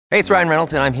Hey, it's Ryan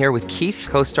Reynolds, and I'm here with Keith,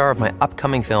 co-star of my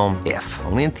upcoming film, If,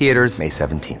 only in theaters May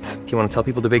 17th. Do you want to tell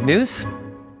people the big news?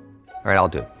 All right, I'll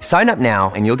do it. Sign up now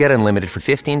and you'll get unlimited for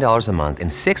 $15 a month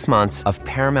and 6 months of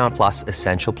Paramount Plus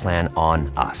Essential Plan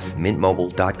on us.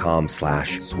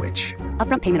 MintMobile.com/switch.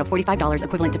 Upfront payment of $45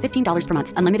 equivalent to $15 per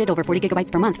month. Unlimited over 40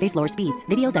 gigabytes per month. Face lower speeds.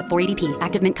 Videos at 480p.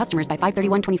 Active Mint customers by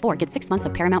 531.24 get 6 months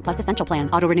of Paramount Plus Essential Plan.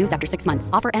 Auto renews after 6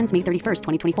 months. Offer ends May 31st,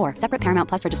 2024. Separate Paramount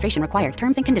Plus registration required.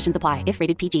 Terms and conditions apply if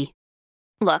rated PG.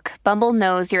 Look, Bumble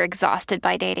knows you're exhausted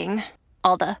by dating.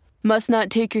 All the must not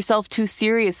take yourself too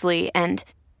seriously and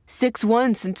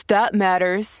 6'1" since that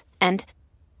matters. And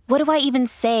what do I even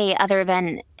say other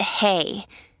than, hey?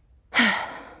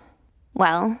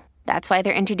 Well, that's why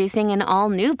they're introducing an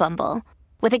all-new Bumble,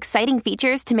 with exciting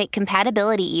features to make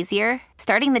compatibility easier,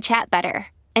 starting the chat better,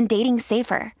 and dating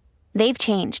safer. They've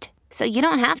changed, so you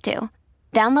don't have to.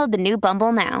 Download the new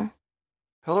Bumble now.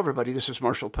 Hello, everybody. This is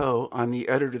Marshall Poe. I'm the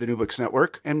editor of the New Books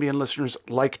Network. NBN listeners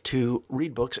like to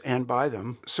read books and buy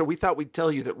them. So we thought we'd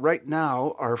tell you that right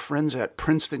now, our friends at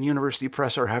Princeton University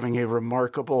Press are having a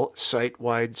remarkable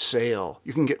site-wide sale.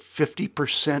 You can get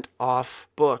 50% off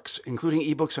books, including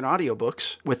ebooks and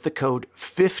audiobooks, with the code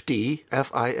 50,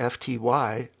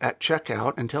 F-I-F-T-Y, at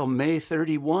checkout until May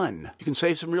 31. You can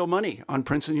save some real money on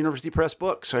Princeton University Press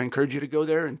books. I encourage you to go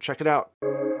there and check it out.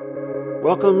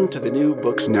 Welcome to the New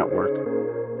Books Network.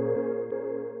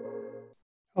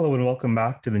 Hello and welcome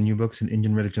back to the New Books in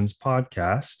Indian Religions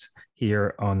podcast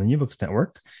here on the New Books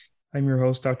Network. I'm your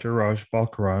host, Dr. Raj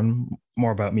Balkaran.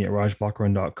 More about me at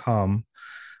rajbalkaran.com.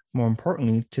 More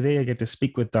importantly, today I get to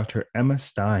speak with Dr. Emma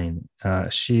Stein.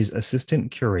 She's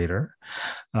assistant curator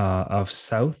of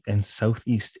South and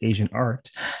Southeast Asian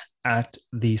art at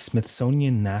the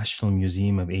Smithsonian National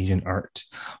Museum of Asian Art.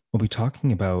 We'll be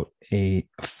talking about a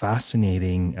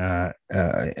fascinating,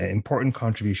 important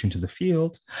contribution to the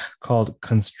field called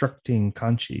Constructing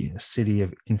Kanchi, a City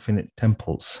of Infinite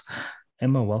Temples.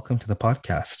 Emma, welcome to the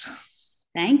podcast.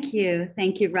 Thank you.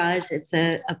 Thank you, Raj. It's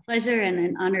a pleasure and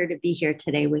an honor to be here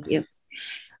today with you.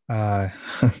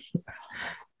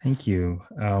 Thank you.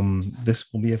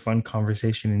 This will be a fun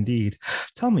conversation indeed.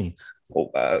 Tell me,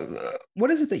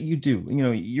 what is it that you do? You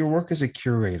know, your work as a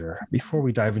curator. Before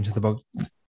we dive into the book,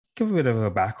 give a bit of a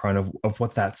background of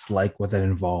what that's like, what that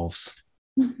involves.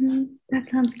 Mm-hmm. That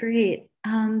sounds great.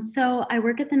 So I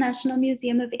work at the National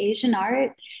Museum of Asian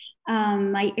Art.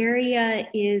 My area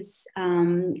is,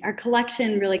 our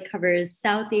collection really covers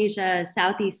South Asia,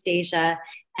 Southeast Asia,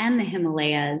 and the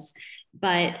Himalayas.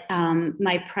 But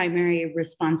my primary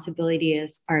responsibility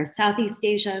is our Southeast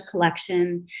Asia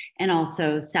collection and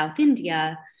also South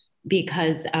India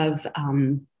because of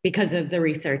the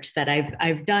research that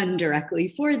I've done directly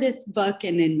for this book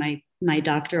and in my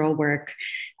doctoral work,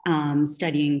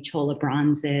 studying Chola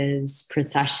bronzes,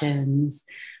 processions,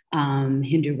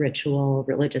 Hindu ritual,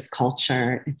 religious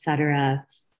culture, etc.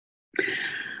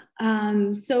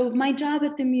 So my job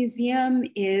at the museum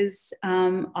is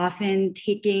often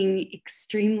taking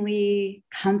extremely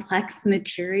complex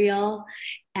material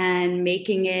and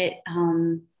making it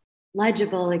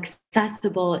legible,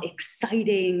 accessible,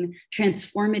 exciting,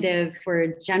 transformative for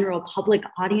general public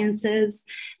audiences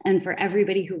and for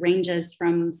everybody who ranges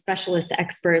from specialist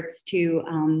experts to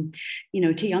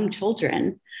young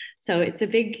children. So it's a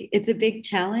big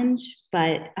challenge,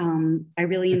 but I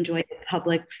really enjoy the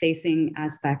public-facing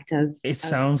aspect of. It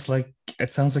sounds like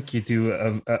you do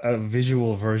a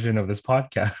visual version of this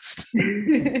podcast.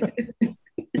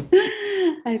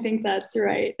 I think that's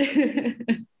right.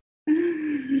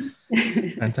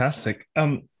 Fantastic.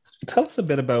 Tell us a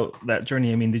bit about that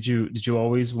journey. I mean, did you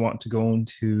always want to go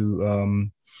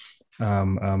into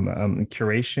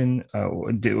curation?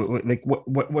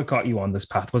 What got you on this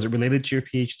path? Was it related to your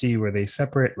PhD? Were they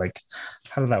separate? Like,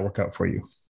 how did that work out for you?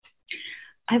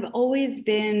 I've always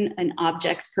been an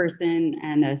objects person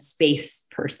and a space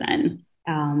person.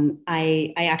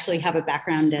 I actually have a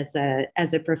background as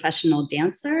a professional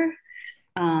dancer.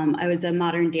 I was a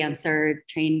modern dancer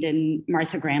trained in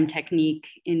Martha Graham technique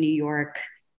in New York.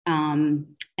 And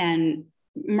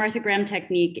Martha Graham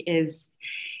technique is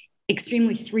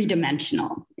extremely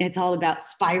three-dimensional. It's all about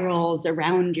spirals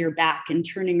around your back and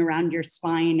turning around your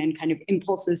spine and kind of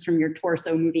impulses from your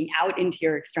torso moving out into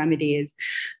your extremities.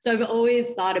 So I've always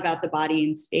thought about the body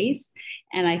in space.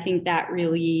 And I think that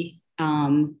really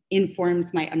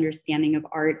informs my understanding of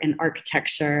art and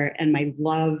architecture and my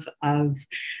love of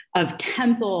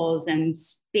temples and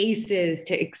spaces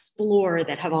to explore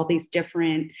that have all these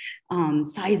different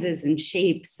sizes and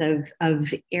shapes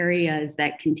of areas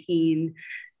that contain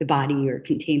the body or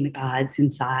contain the gods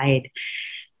inside.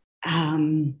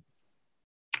 So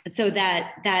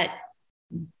that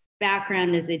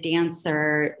background as a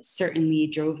dancer certainly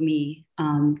drove me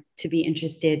to be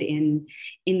interested in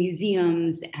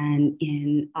museums and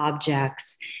in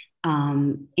objects.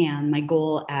 And my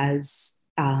goal as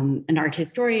an art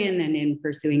historian and in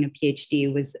pursuing a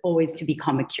PhD was always to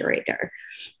become a curator.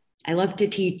 I love to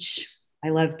teach. I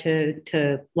love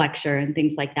to lecture and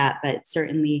things like that, but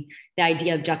certainly the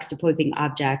idea of juxtaposing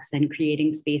objects and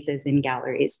creating spaces in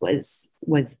galleries was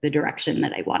the direction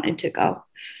that I wanted to go.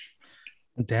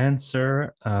 A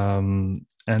dancer and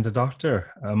a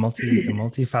doctor, a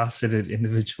multifaceted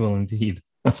individual indeed.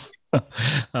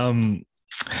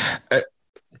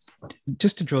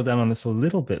 Just to drill down on this a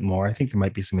little bit more, I think there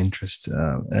might be some interest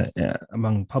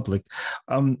among public.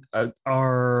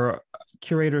 Are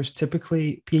curators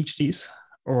typically PhDs,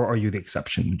 or are you the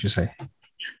exception, would you say?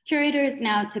 Curators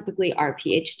now typically are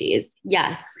PhDs,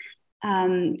 yes.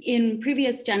 In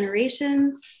previous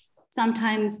generations,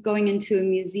 sometimes going into a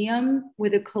museum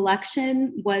with a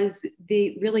collection was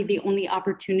really the only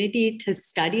opportunity to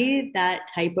study that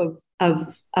type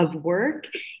of work.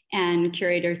 And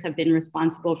curators have been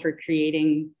responsible for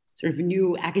creating sort of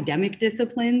new academic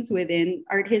disciplines within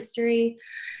art history.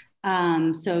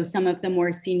 So some of the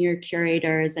more senior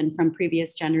curators and from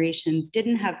previous generations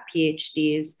didn't have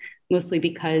PhDs, mostly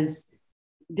because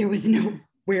there was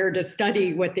nowhere to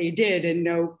study what they did and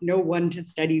no one to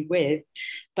study with.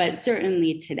 But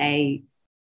certainly today,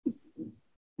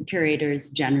 curators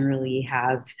generally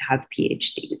have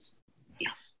PhDs.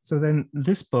 So then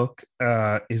this book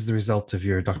is the result of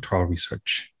your doctoral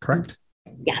research, correct?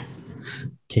 Yes.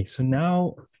 Okay, so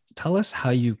now tell us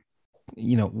how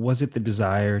was it the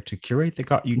desire to curate that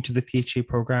got you into the PhD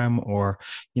program, or,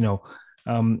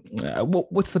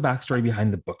 what's the backstory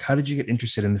behind the book? How did you get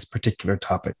interested in this particular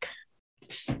topic?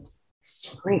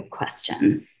 Great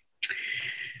question.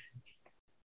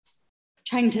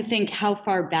 Trying to think how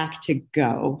far back to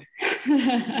go.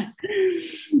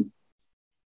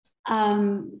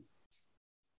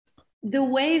 The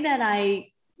way that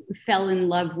I fell in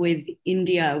love with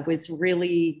India was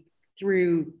really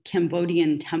through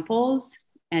Cambodian temples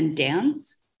and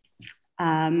dance.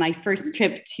 My first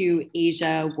trip to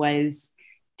Asia was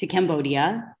to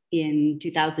Cambodia in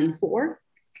 2004.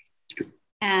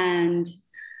 And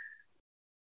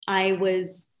I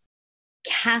was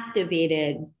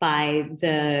captivated by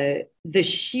the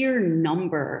sheer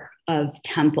number of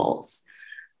temples.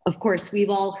 Of course, we've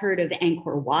all heard of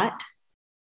Angkor Wat,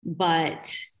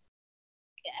 but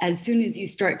as soon as you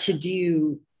start to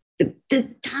do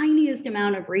the tiniest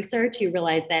amount of research, you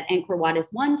realize that Angkor Wat is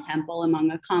one temple among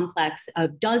a complex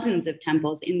of dozens of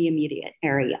temples in the immediate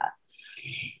area.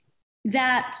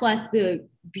 That plus the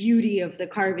beauty of the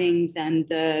carvings and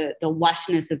the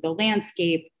lushness of the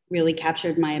landscape really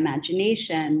captured my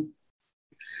imagination.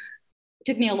 It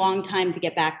took me a long time to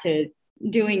get back to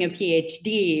doing a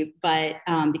PhD, but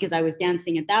because I was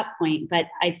dancing at that point. But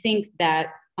I think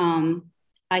that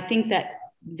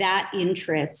that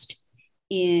interest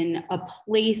in a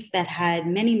place that had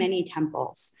many, many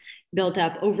temples built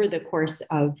up over the course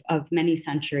of many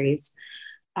centuries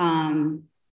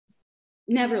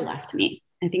never left me.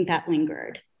 I think that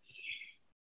lingered.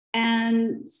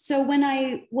 And so when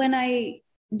I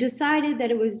decided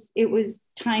that it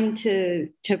was time to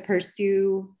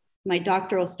pursue my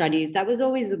doctoral studies, that was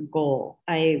always a goal.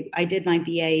 I did my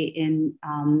BA in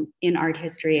art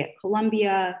history at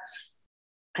Columbia.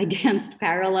 I danced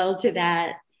parallel to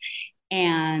that.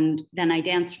 And then I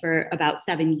danced for about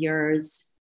 7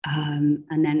 years and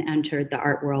then entered the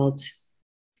art world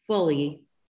fully.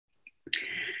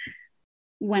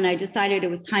 When I decided it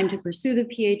was time to pursue the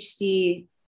PhD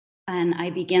and I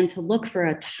began to look for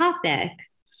a topic,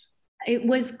 it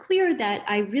was clear that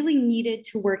I really needed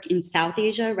to work in South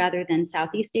Asia rather than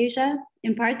Southeast Asia.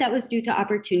 In part, that was due to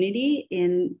opportunity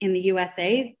in the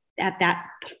USA. At that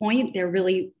point, there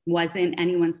really wasn't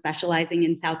anyone specializing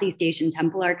in Southeast Asian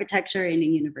temple architecture in a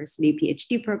university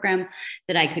PhD program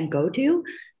that I could go to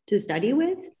study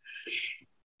with.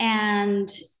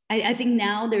 And I think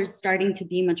now there's starting to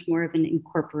be much more of an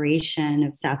incorporation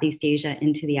of Southeast Asia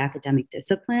into the academic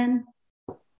discipline.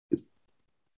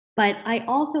 But I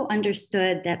also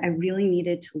understood that I really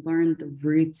needed to learn the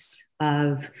roots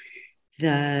of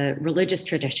the religious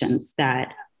traditions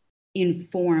that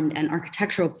informed and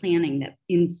architectural planning that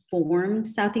informed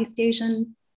Southeast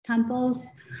Asian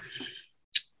temples.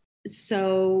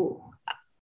 So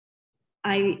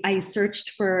I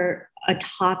searched for a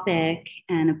topic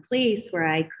and a place where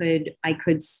I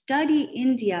could study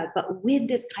India, but with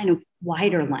this kind of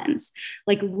wider lens,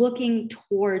 like looking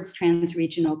towards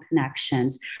trans-regional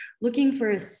connections, looking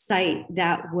for a site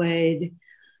that would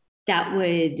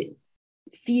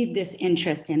feed this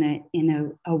interest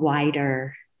in a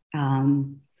wider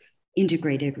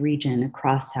integrated region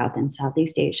across South and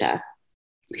Southeast Asia.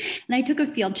 And I took a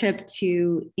field trip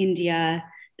to India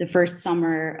the first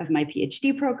summer of my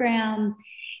PhD program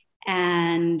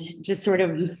and just sort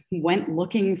of went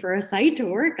looking for a site to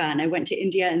work on. I went to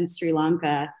India and Sri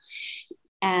Lanka,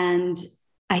 and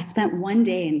I spent one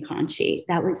day in Kanchi.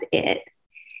 That was it.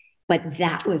 But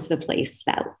that was the place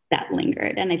that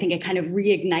lingered. And I think it kind of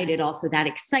reignited also that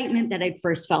excitement that I'd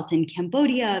first felt in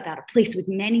Cambodia about a place with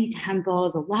many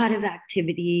temples, a lot of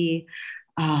activity.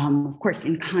 Of course,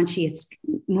 in Kanchi, it's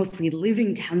mostly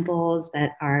living temples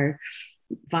that are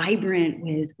vibrant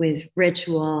with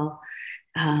ritual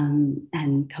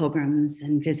and pilgrims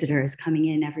and visitors coming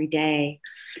in every day.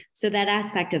 So that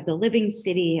aspect of the living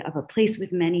city, of a place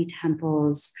with many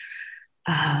temples,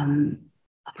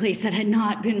 a place that had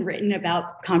not been written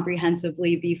about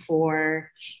comprehensively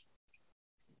before.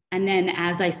 And then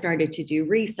as I started to do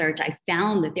research, I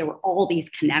found that there were all these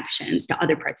connections to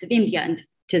other parts of India and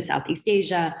to Southeast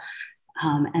Asia,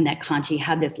 and that Kanchi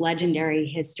had this legendary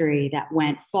history that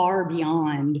went far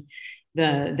beyond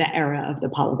the era of the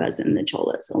Pallavas and the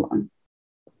Cholas alone.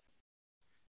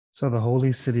 So the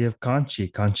holy city of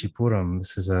Kanchi, Kanchipuram,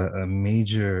 this is a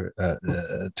major,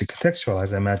 to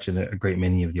contextualize, I imagine a great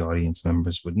many of the audience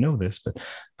members would know this, but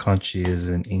Kanchi is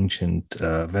an ancient,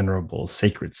 venerable,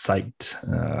 sacred site,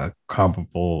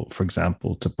 comparable, for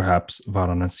example, to perhaps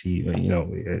Varanasi.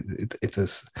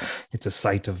 It's a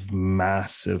site of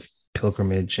massive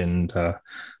pilgrimage and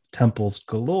temples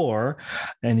galore.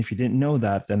 And if you didn't know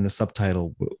that, then the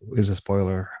subtitle is a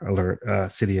spoiler alert: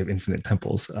 City of Infinite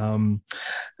Temples.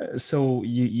 So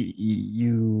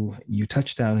you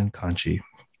touched down in Kanchi,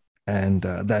 and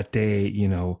that day,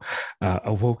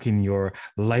 awoke in your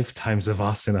lifetimes of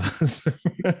asanas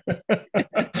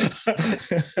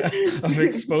of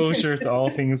exposure to all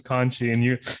things Kanchi, and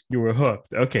you were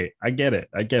hooked. Okay, I get it.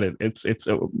 It's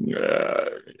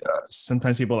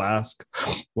sometimes people ask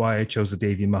why I chose the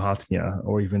Devi Mahatmya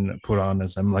or even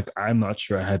Puranas. I'm like, I'm not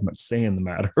sure I had much say in the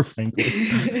matter, frankly.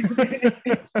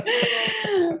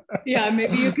 Yeah,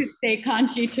 maybe you could say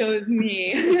Kanchi chose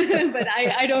me, but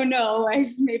I don't know.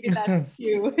 Maybe that's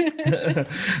you.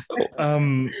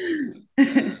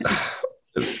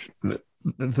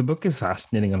 The book is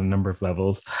fascinating on a number of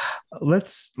levels.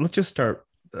 Let's just start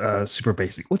super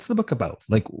basic. What's the book about?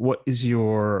 Like, what is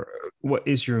your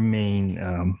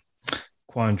main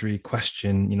quandary,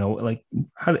 question?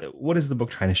 What is the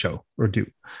book trying to show or do?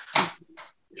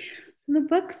 So the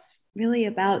book's really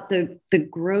about the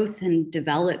growth and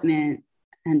development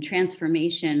and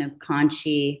transformation of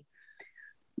Kanchi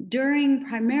during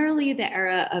primarily the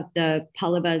era of the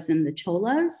Pallavas and the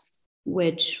Cholas,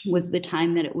 which was the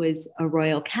time that it was a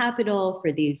royal capital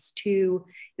for these two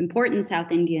important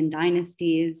South Indian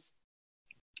dynasties.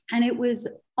 And it was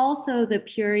also the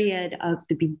period of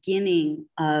the beginning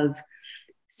of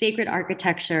sacred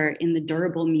architecture in the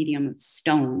durable medium of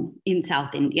stone in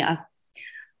South India.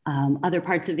 Other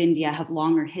parts of India have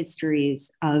longer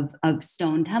histories of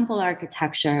stone temple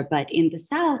architecture, but in the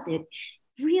South, it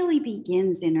really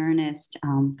begins in earnest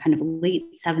kind of late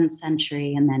 7th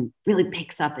century and then really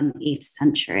picks up in the 8th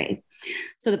century.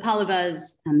 So the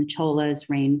Pallavas and the Cholas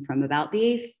reigned from about the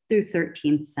 8th through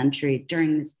 13th century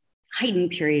during this heightened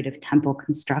period of temple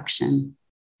construction.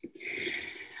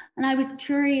 And I was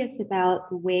curious about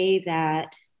the way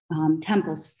that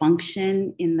temples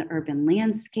function in the urban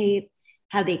landscape,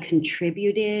 how they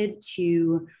contributed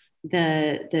to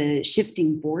the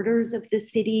shifting borders of the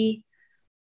city.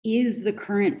 Is the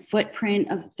current footprint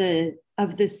of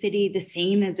the city the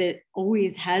same as it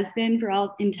always has been for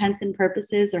all intents and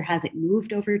purposes, or has it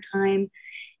moved over time?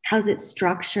 How's it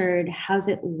structured? How's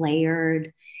it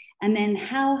layered? And then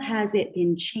how has it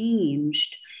been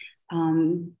changed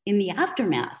in the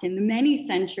aftermath, in the many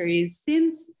centuries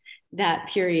since that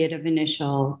period of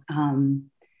initial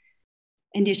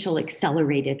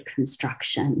accelerated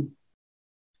construction?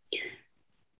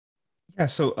 Yeah,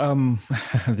 so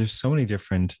there's so many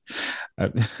different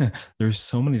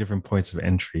points of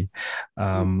entry.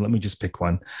 Let me just pick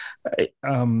one.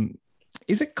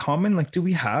 Is it common? Like, do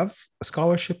we have a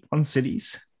scholarship on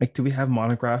cities? Like, do we have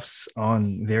monographs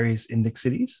on various Indic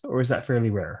cities, or is that fairly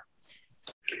rare?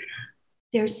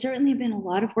 There's certainly been a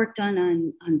lot of work done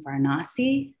on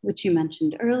Varanasi, which you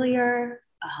mentioned earlier,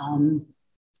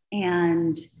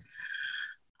 and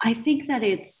I think that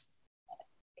it's.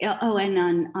 Oh, and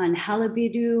on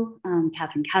Halebidu,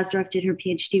 Catherine Kasdorf did her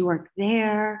PhD work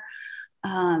there.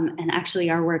 And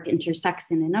actually our work intersects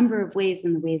in a number of ways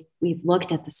in the ways we've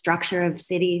looked at the structure of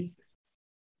cities.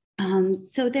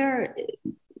 So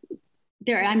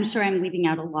I'm sure I'm leaving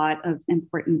out a lot of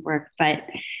important work, but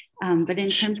in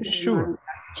terms of sure.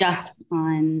 Just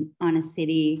on a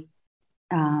city.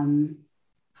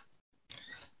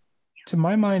 To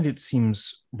my mind, it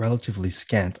seems relatively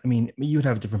scant. I mean, you'd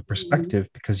have a different perspective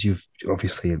because you've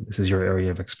obviously, this is your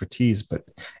area of expertise, but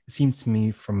it seems to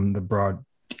me from the broader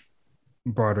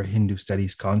Hindu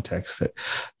studies context that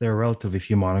there are relatively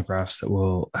few monographs that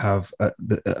will have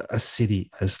a city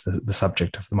as the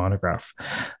subject of the monograph.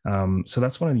 So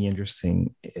that's one of the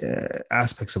interesting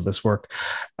aspects of this work.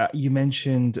 You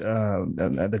mentioned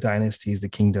the dynasties, the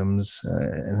kingdoms,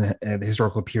 and the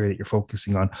historical period that you're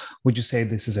focusing on. Would you say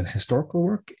this is an historical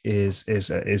work? Is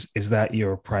that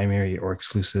your primary or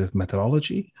exclusive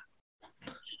methodology?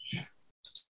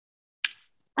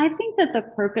 I think that the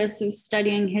purpose of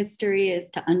studying history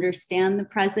is to understand the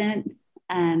present.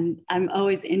 And I'm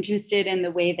always interested in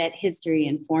the way that history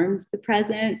informs the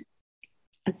present.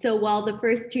 So while the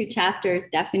first two chapters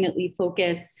definitely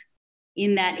focus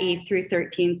in that 8th through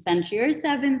 13th century or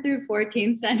 7th through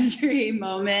 14th century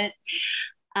moment,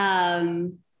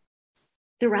 the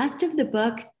rest of the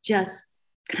book just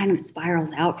kind of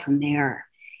spirals out from there.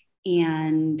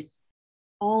 And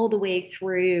all the way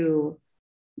through,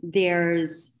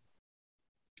 there's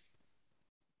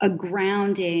a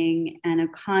grounding and a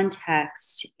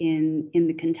context in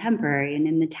the contemporary and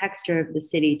in the texture of the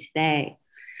city today.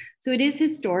 So it is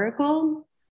historical,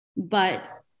 but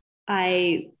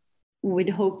I would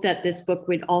hope that this book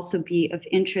would also be of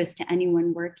interest to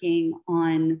anyone working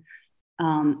on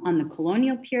the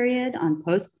colonial period, on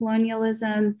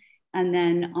post-colonialism, and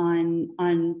then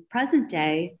on present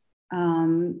day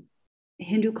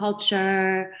Hindu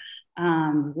culture,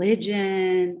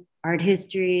 religion, art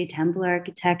history, temple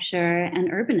architecture,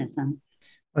 and urbanism.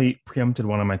 Well, you preempted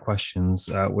one of my questions,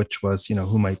 which was,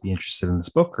 who might be interested in this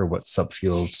book or what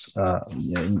subfields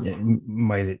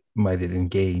might it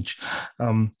engage?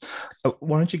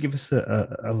 Why don't you give us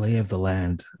a lay of the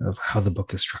land of how the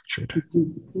book is structured?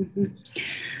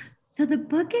 So the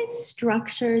book is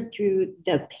structured through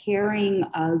the pairing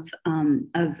of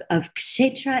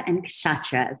kshetra and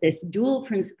kshatriya, this dual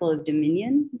principle of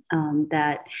dominion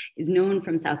that is known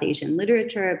from South Asian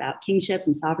literature about kingship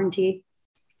and sovereignty.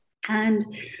 And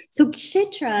so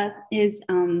kshetra is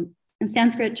a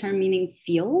Sanskrit term meaning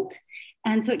field.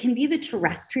 And so it can be the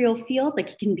terrestrial field,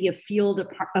 like it can be a field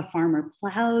a farmer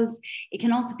plows. It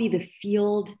can also be the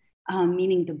field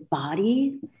meaning the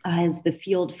body as the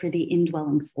field for the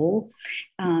indwelling soul.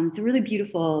 It's a really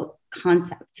beautiful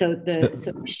concept. So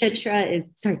kshetra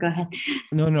is, sorry, go ahead.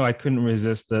 No, I couldn't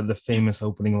resist the famous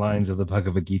opening lines of the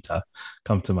Bhagavad Gita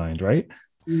come to mind, right?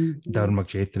 Dharma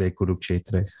kshetre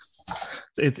kurukshetre.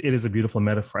 It is a beautiful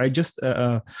metaphor. I just,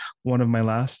 one of my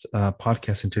last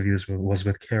podcast interviews was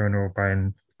with Karen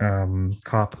O'Brien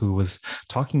Kopp, who was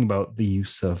talking about the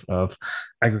use of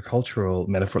agricultural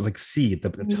metaphors like seed, the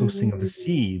toasting of the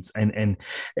seeds, and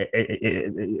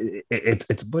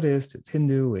it's Buddhist, it's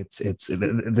Hindu, it's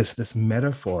this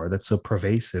metaphor that's so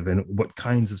pervasive, and what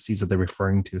kinds of seeds are they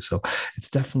referring to? So it's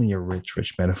definitely a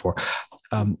rich metaphor.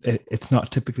 It's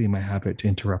not typically my habit to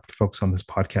interrupt folks on this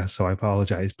podcast, so I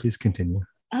apologize. Please continue.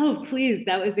 Oh, please.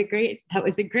 That was a great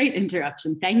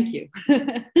interruption. Thank you.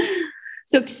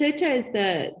 So kshetra is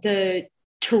the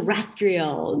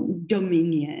terrestrial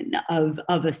dominion of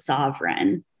a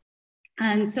sovereign.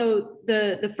 And so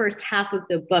the first half of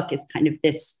the book is kind of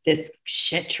this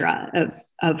kshetra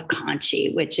of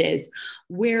Kanchi, which is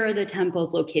where are the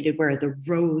temples located, where are the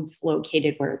roads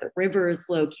located, where are the rivers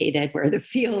located, where are the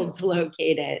fields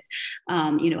located,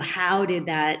 what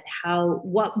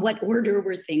order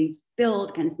were things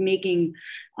built, kind of making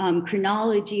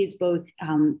chronologies, both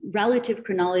relative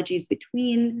chronologies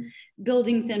between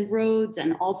buildings and roads,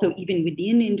 and also even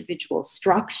within individual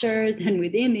structures and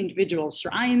within individual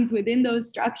shrines within those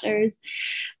structures.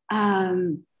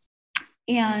 And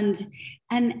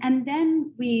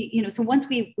then so once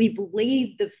we've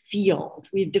laid the field,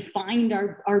 we've defined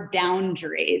our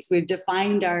boundaries, we've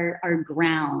defined our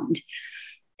ground,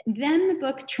 then the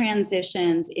book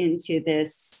transitions into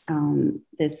this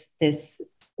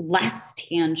less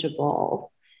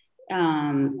tangible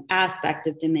aspect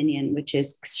of dominion, which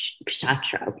is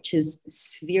kshatriya, which is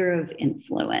sphere of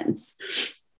influence.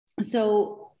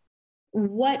 So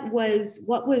what was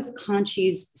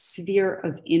Kanchi's sphere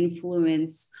of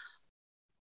influence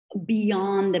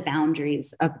beyond the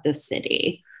boundaries of the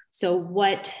city? So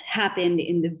what happened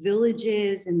in the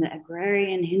villages, in the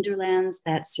agrarian hinterlands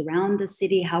that surround the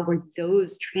city? How were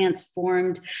those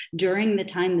transformed during the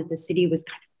time that the city was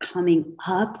kind of coming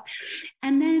up?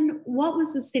 And then what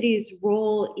was the city's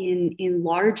role in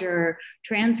larger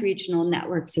trans-regional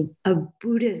networks of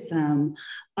Buddhism,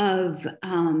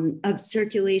 of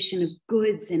circulation of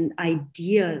goods and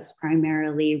ideas,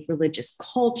 primarily religious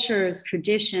cultures,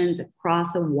 traditions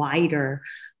across a wider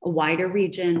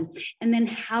region. And then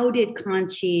how did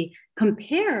Kanchi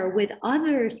compare with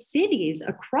other cities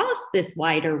across this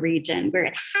wider region where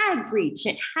it had reach,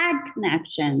 it had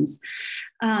connections?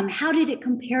 How did it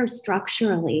compare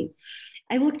structurally?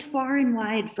 I looked far and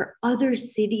wide for other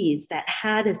cities that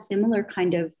had a similar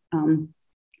kind of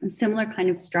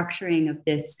structuring of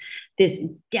this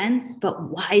dense but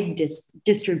wide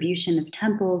distribution of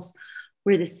temples,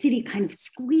 where the city kind of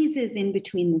squeezes in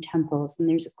between the temples, and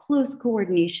there's a close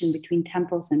coordination between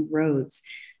temples and roads,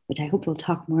 which I hope we'll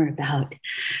talk more about.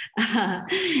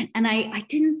 And I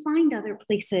didn't find other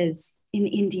places in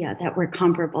India that were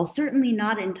comparable, certainly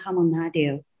not in Tamil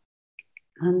Nadu.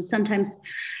 Sometimes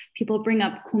people bring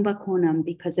up Kumbakonam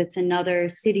because it's another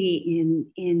city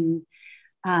in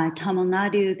Tamil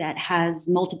Nadu that has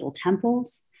multiple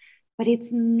temples, but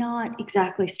it's not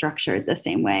exactly structured the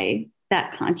same way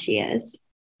that Kanchi is.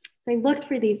 So I looked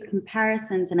for these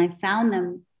comparisons, and I found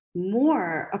them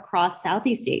more across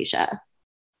Southeast Asia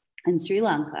and Sri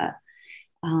Lanka.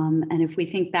 And if we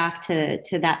think back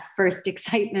to that first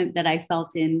excitement that I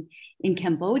felt in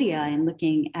Cambodia and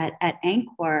looking at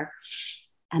Angkor,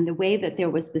 and the way that there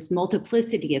was this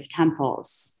multiplicity of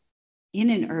temples in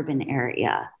an urban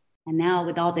area. And now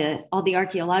with all the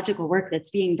archaeological work that's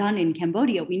being done in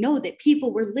Cambodia, we know that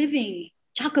people were living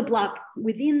chock-a-block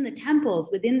within the temples,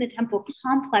 within the temple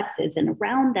complexes and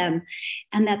around them,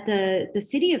 and that the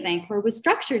city of Angkor was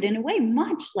structured in a way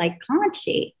much like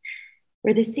Kanchi,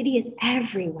 where the city is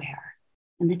everywhere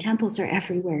and the temples are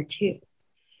everywhere too,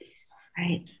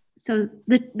 right? So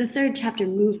the third chapter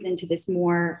moves into this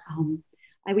more,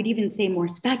 I would even say more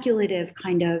speculative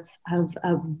kind of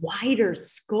a wider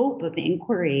scope of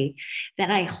inquiry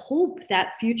that I hope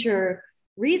that future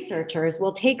researchers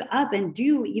will take up and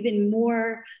do even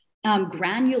more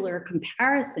granular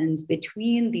comparisons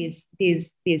between these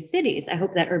cities. I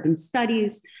hope that urban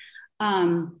studies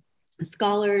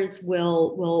scholars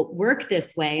will work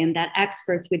this way, and that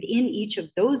experts within each of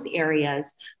those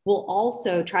areas will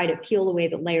also try to peel away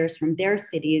the layers from their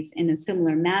cities in a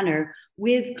similar manner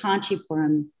with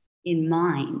Kanchipuram in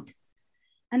mind.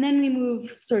 And then we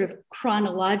move sort of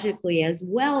chronologically as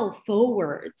well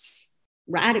forwards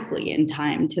radically in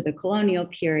time to the colonial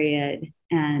period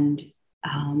and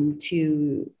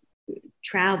to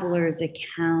travelers'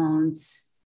 accounts,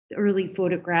 early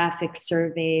photographic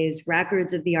surveys,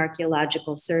 records of the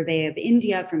Archaeological Survey of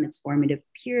India from its formative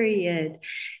period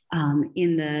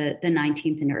in the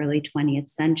 19th and early 20th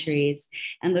centuries,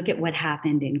 and look at what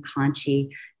happened in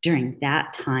Kanchi during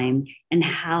that time and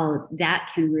how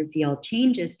that can reveal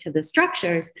changes to the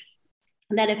structures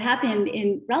that have happened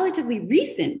in relatively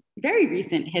recent, very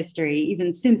recent history,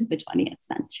 even since the 20th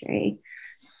century,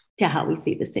 to how we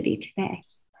see the city today.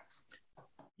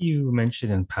 You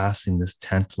mentioned in passing this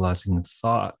tantalizing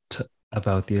thought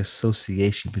about the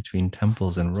association between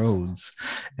temples and roads,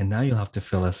 and now you'll have to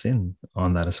fill us in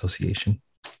on that association.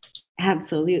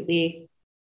 Absolutely.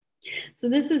 So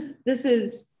this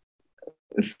is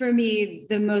for me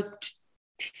the most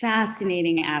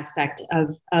fascinating aspect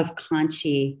of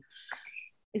Kanchi,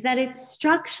 is that it's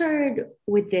structured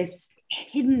with this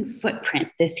hidden footprint,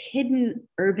 this hidden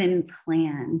urban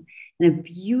plan, and a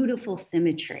beautiful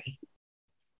symmetry,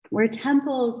 where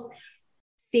temples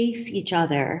face each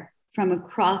other from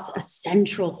across a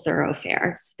central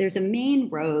thoroughfare. So there's a main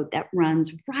road that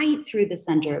runs right through the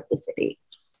center of the city.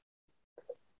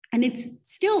 And it's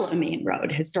still a main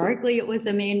road. Historically, it was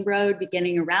a main road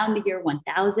beginning around the year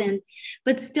 1000,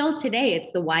 but still today,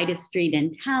 it's the widest street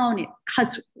in town. It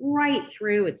cuts right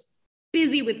through. It's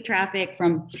busy with traffic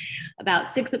from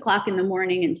about 6 o'clock in the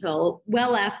morning until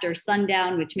well after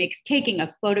sundown, which makes taking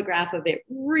a photograph of it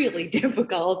really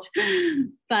difficult.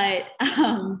 But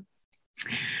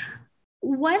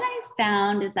what I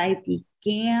found as I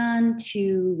began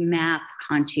to map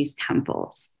Kanchi's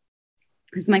temples,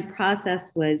 because my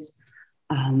process was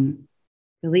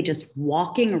really just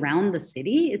walking around the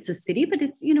city. It's a city, but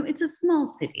it's a small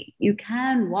city. You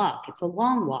can walk. It's a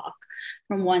long walk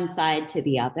from one side to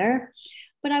the other.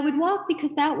 But I would walk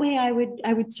because that way I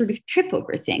would sort of trip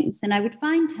over things, and I would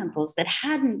find temples that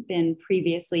hadn't been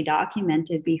previously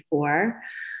documented before,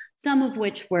 some of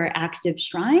which were active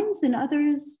shrines and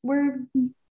others were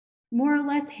more or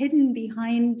less hidden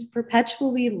behind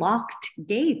perpetually locked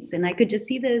gates. And I could just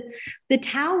see the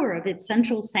tower of its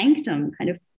central sanctum kind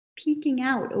of peeking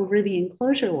out over the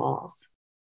enclosure walls.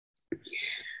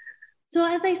 So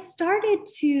as I started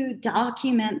to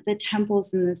document the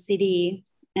temples in the city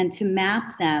and to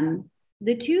map them,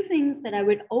 the two things that I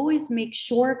would always make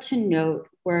sure to note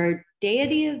were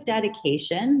deity of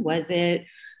dedication. Was it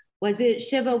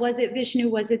Shiva? Was it Vishnu?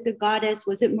 Was it the goddess?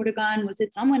 Was it Murugan? Was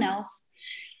it someone else?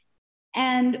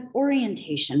 And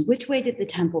orientation. Which way did the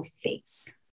temple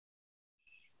face?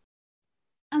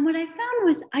 And what I found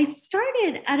was I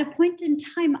started at a point in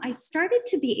time, I started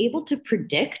to be able to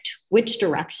predict which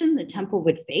direction the temple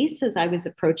would face as I was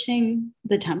approaching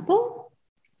the temple.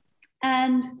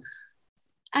 And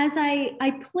as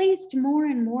I placed more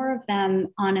and more of them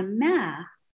on a map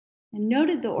and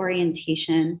noted the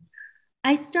orientation,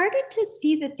 I started to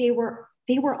see that they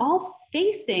were all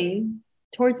facing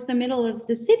towards the middle of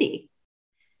the city.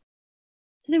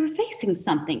 So they were facing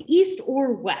something, east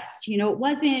or west. You know,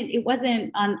 it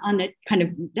wasn't on a kind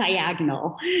of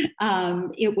diagonal.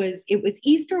 It was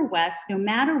east or west, no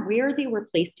matter where they were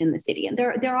placed in the city. And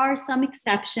there are some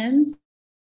exceptions.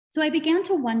 So I began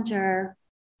to wonder,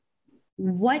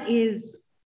 what is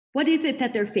it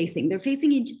that they're facing? They're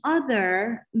facing each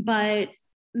other, but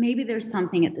maybe there's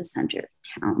something at the center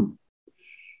of town.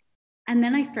 And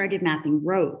then I started mapping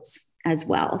roads as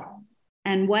well.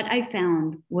 And what I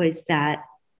found was that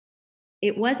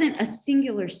it wasn't a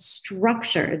singular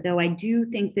structure, though I do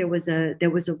think there was a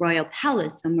royal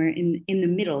palace somewhere in the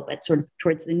middle, but sort of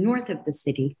towards the north of the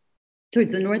city,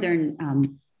 towards the northern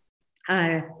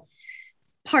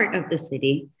part of the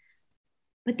city.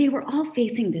 But they were all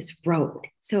facing this road.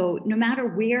 So no matter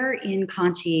where in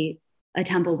Kanchi a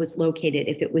temple was located,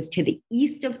 if it was to the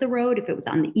east of the road, if it was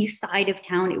on the east side of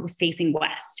town, it was facing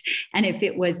west. And if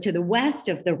it was to the west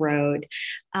of the road,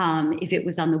 if it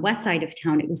was on the west side of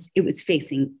town, it was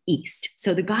facing east.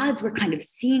 So the gods were kind of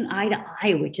seeing eye to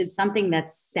eye, which is something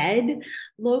that's said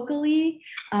locally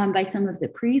by some of the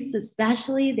priests,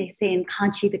 especially. They say in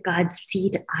Kanchi, the gods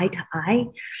see to eye.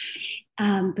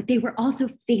 But they were also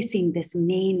facing this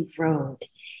main road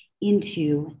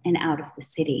into and out of the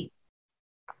city.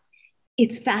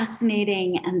 It's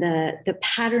fascinating, and the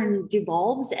pattern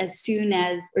dissolves as soon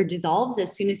as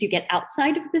you get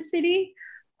outside of the city,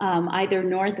 either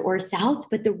north or south,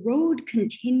 but the road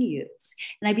continues.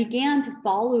 And I began to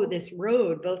follow this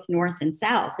road, both north and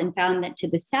south, and found that to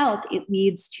the south, it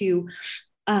leads to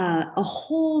a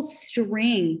whole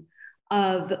string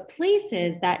of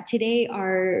places that today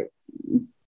are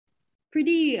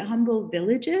pretty humble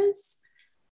villages,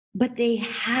 but they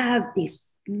have these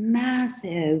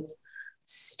massive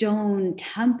stone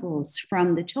temples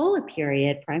from the Chola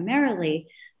period primarily,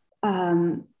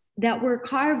 that were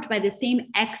carved by the same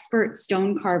expert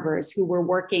stone carvers who were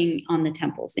working on the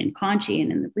temples in Kanchi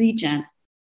and in the region.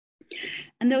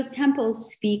 And those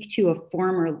temples speak to a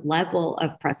former level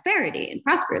of prosperity and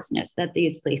prosperousness that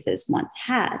these places once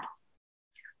had.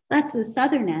 That's the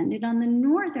southern end. And on the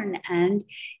northern end,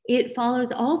 it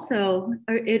follows also,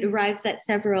 or it arrives at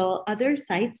several other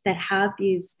sites that have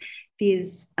these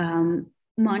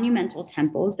monumental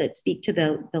temples that speak to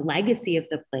the legacy of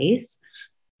the place.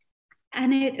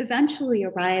 And it eventually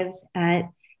arrives at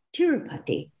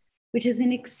Tirupati, which is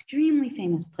an extremely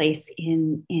famous place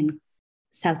in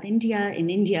South India, in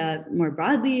India more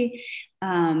broadly.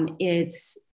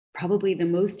 It's probably the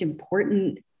most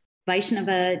important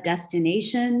Vaishnava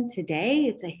destination today.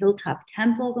 It's a hilltop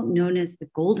temple known as the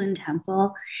Golden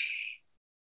Temple.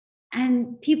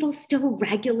 And people still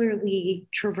regularly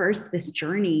traverse this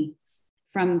journey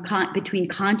between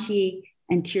Kanchi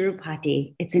and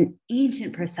Tirupati. It's an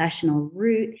ancient processional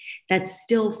route that's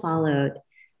still followed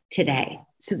today.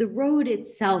 So the road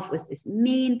itself was this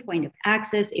main point of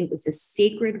access. It was a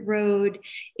sacred road.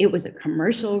 It was a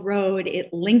commercial road.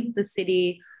 It linked the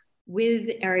city with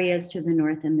areas to the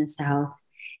north and the south.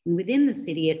 And within the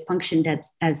city, it functioned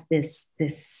as this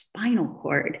spinal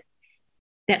cord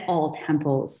that all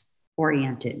temples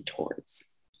oriented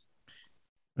towards.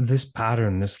 This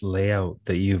pattern, this layout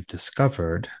that you've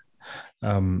discovered,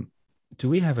 do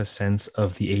we have a sense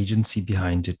of the agency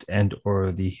behind it and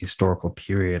or the historical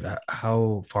period?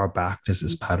 How far back does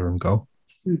this pattern go?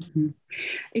 Mm-hmm.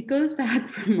 It goes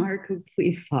back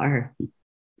remarkably far.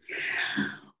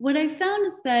 What I found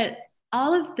is that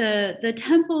all of the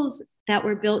temples that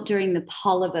were built during the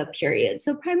Pallava period,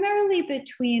 so primarily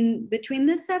between the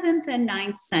 7th and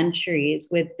 9th centuries,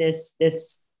 with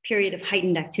this period of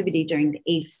heightened activity during the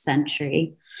 8th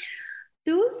century,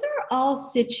 those are all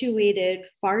situated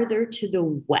farther to the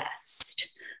west.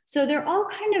 So they're all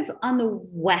kind of on the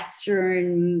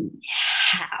western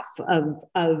half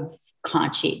of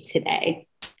Kanchi today.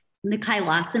 And the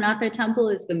Kailasanatha temple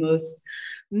is the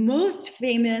most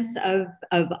famous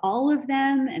of all of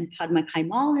them. And Padma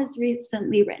Kaimal has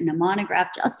recently written a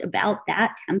monograph just about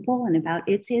that temple and about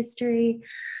its history.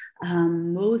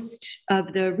 Most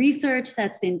of the research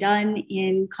that's been done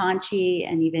in Kanchi,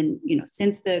 and even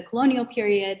since the colonial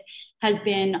period, has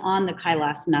been on the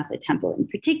Kailasanatha temple in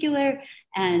particular,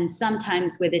 and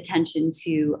sometimes with attention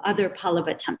to other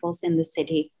Pallava temples in the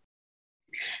city.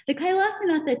 The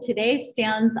Kailasanatha today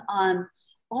stands on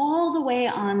all the way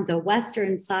on the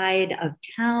western side of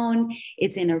town.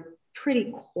 It's in a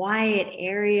pretty quiet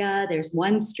area. There's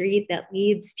one street that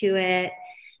leads to it.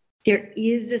 There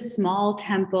is a small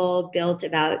temple built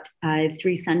about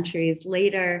 3 centuries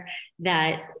later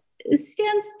that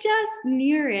stands just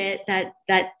near it. That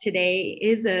today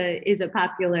is a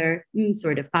popular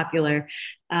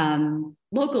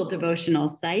local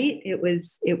devotional site. It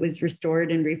was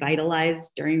restored and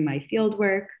revitalized during my field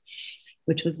work,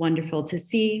 which was wonderful to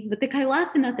see. But the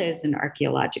Kailasanatha is an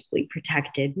archaeologically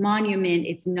protected monument.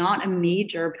 It's not a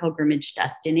major pilgrimage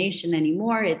destination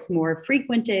anymore. It's more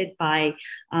frequented by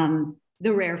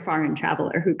the rare foreign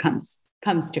traveler who comes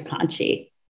to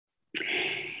Kanchi.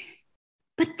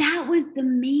 But that was the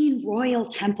main royal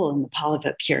temple in the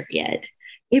Pallava period.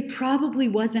 It probably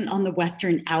wasn't on the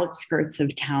western outskirts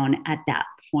of town at that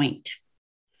point.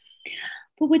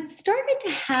 But what started to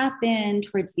happen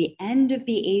towards the end of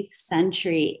the 8th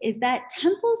century is that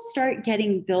temples start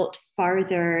getting built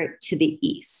farther to the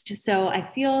east. So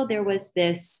I feel there was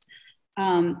this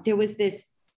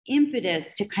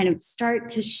impetus to kind of start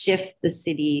to shift the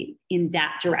city in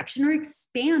that direction, or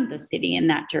expand the city in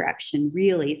that direction,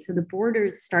 really. So the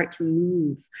borders start to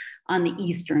move on the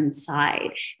eastern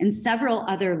side. And several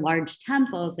other large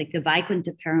temples, like the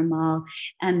Vaikuntha Perumal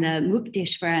and the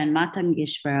Mukteshwara and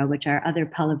Matangeshwara, which are other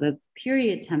Pallava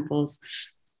period temples,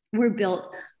 were built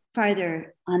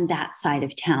farther on that side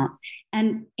of town.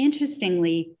 And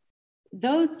interestingly,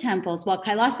 those temples, while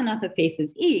Kailasanatha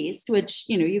faces east, which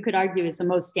you could argue is the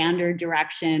most standard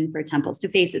direction for temples to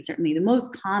face, it's certainly the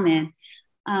most common.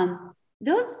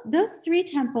 Those 3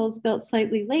 temples built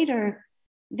slightly later,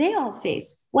 they all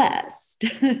face west.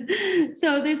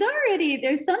 So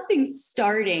there's something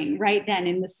starting right then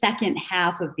in the second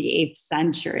half of the 8th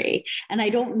century. And I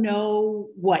don't know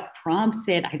what prompts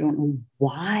it. I don't know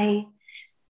why,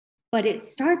 but it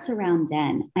starts around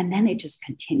then, and then it just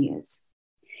continues.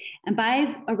 And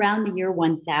by around the year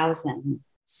 1000,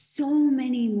 so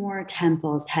many more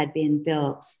temples had been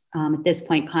built. At this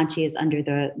point, Kanchi is under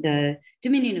the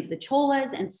dominion of the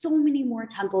Cholas, and so many more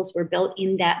temples were built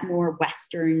in that more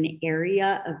western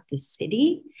area of the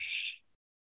city.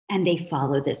 And they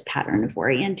follow this pattern of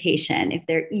orientation. If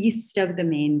they're east of the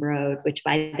main road, which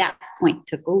by that point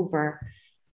took over,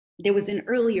 there was an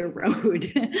earlier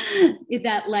road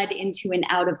that led into and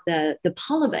out of the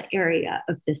Pallava area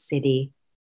of the city,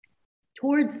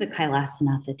 towards the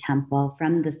Kailasanatha temple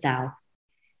from the south.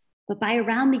 But by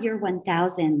around the year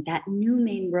 1000, that new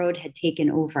main road had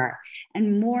taken over,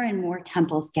 and more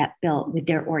temples get built with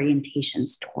their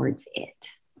orientations towards it.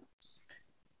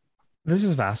 This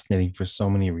is fascinating for so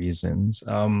many reasons.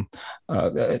 One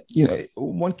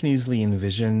can easily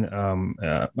envision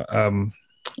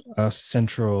a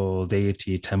central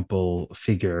deity temple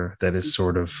figure that is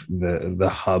sort of the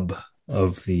hub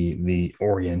of the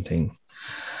orienting.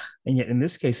 And yet in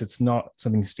this case, it's not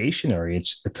something stationary.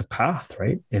 It's a path,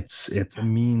 right? It's a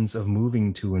means of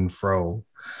moving to and fro.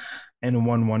 And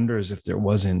one wonders if there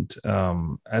wasn't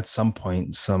at some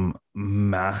point some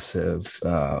massive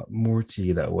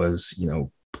murti that was,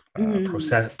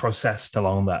 processed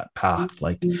along that path,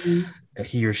 like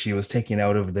he or she was taken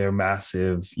out of their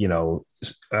massive,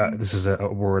 this is a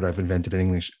word I've invented in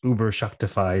English, uber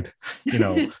shaktified,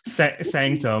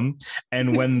 sanctum.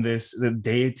 And when the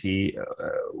deity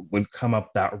would come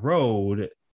up that road,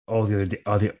 all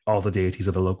the deities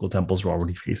of the local temples were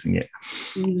already facing it.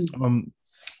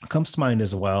 Comes to mind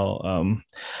as well.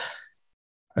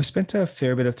 I've spent a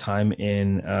fair bit of time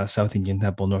in South Indian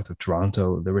temple north of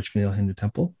Toronto, the Richmond Hill Hindu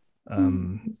temple.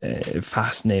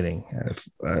 Fascinating.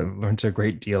 I've learned a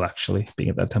great deal actually being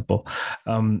at that temple.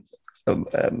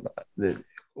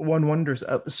 One wonders.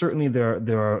 Certainly, there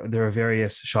are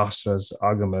various shastras,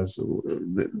 agamas,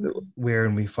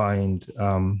 wherein we find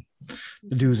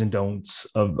the do's and don'ts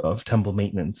of temple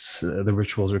maintenance, the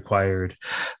rituals required,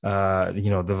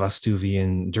 the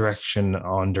Vastuvian direction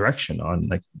on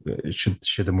like should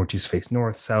the murtis face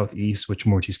north, south, east, which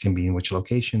murtis can be in which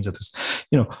locations. If there's,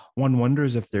 one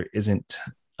wonders if there isn't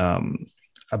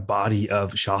a body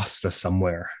of shastra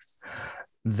somewhere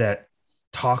that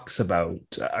talks about,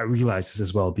 I realize this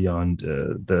as well beyond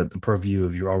the purview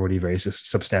of your already very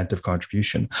substantive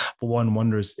contribution, but one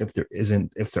wonders if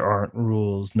there aren't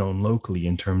rules known locally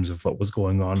in terms of what was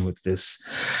going on with this.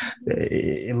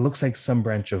 It looks like some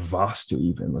branch of Vastu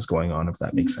even was going on, if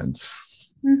that makes sense.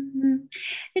 Mm-hmm.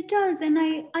 It does. And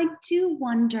I do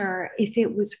wonder if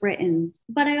it was written,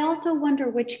 but I also wonder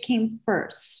which came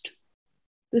first,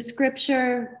 the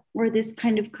scripture or this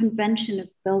kind of convention of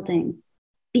building,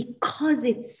 because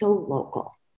it's so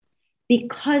local,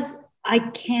 because I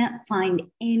can't find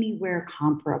anywhere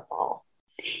comparable.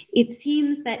 It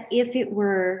seems that if it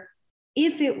were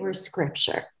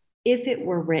scripture, if it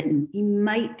were written, you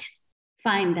might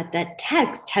find that that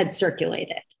text had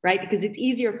circulated, right? Because it's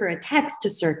easier for a text to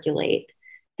circulate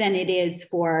than it is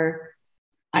for,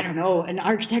 I don't know, an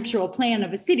architectural plan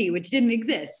of a city, which didn't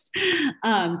exist,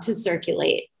 to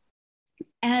circulate.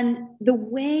 And the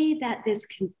way that this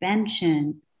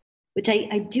convention, which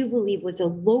I do believe was a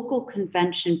local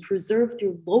convention preserved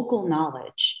through local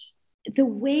knowledge, the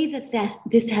way that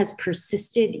this has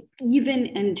persisted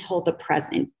even until the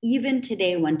present, even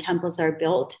today when temples are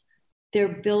built, they're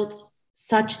built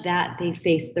such that they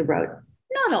face the road.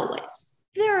 Not always.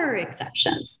 There are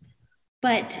exceptions.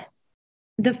 But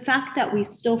the fact that we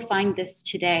still find this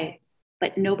today,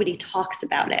 but nobody talks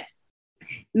about it,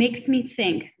 makes me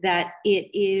think that it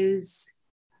is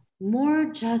more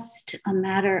just a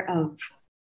matter of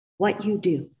what you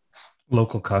do.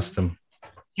 Local custom.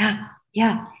 Yeah.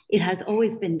 It has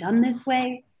always been done this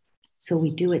way, so we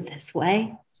do it this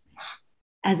way,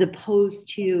 as opposed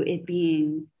to it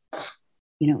being,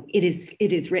 it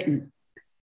is written,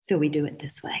 so we do it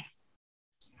this way.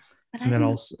 But and then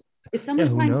also, if someone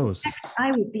who knows?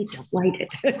 I would be delighted.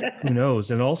 Who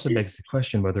knows? And it also begs the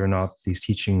question whether or not these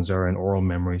teachings are in oral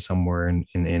memory somewhere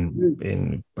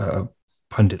in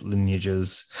pundit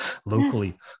lineages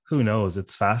locally. Who knows?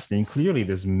 It's fascinating. Clearly,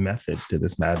 this method to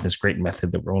this madness, great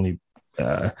method that we're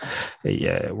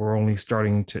only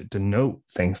starting to note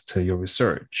thanks to your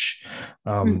research.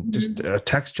 Just a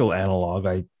textual analog,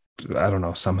 I don't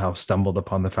know, somehow stumbled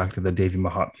upon the fact that the Devi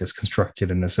Mahatmya is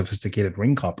constructed in a sophisticated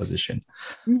ring composition,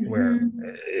 where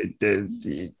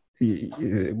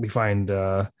we find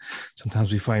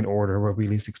sometimes we find order where we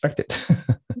least expect it.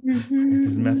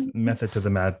 There's method to the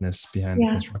madness behind the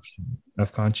construction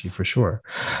of Kanchi, for sure.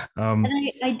 And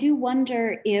I do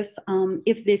wonder if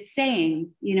this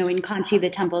saying, in Kanchi, the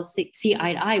temples see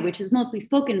eye to eye, which is mostly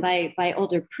spoken by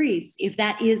older priests, if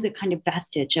that is a kind of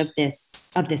vestige of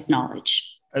this knowledge.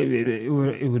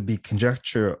 It would be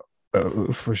conjecture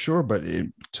for sure, but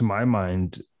to my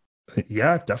mind,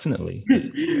 yeah, definitely.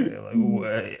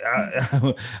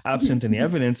 Absent any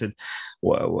evidence, it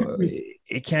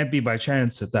can't be by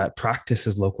chance that practice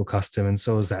is local custom, and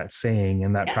so is that saying,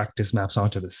 and that practice maps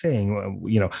onto the saying.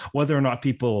 Whether or not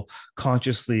people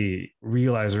consciously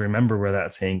realize or remember where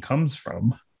that saying comes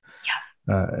from.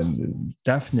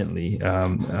 Definitely,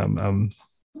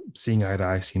 seeing eye to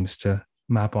eye seems to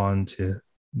map onto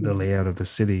the layout of the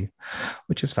city,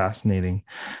 which is fascinating.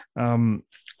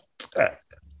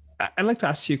 I'd like to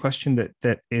ask you a question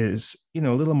that is, a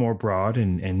little more broad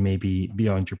and maybe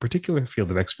beyond your particular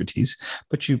field of expertise,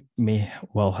 but you may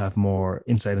well have more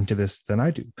insight into this than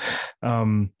I do.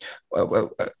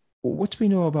 What do we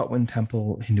know about when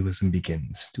temple Hinduism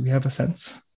begins? Do we have a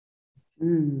sense?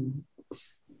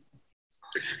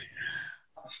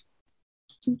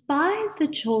 By the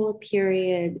Chola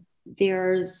period,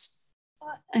 there's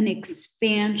an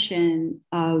expansion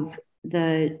of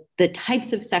the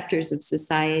types of sectors of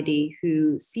society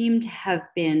who seem to have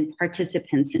been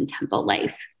participants in temple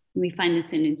life. We find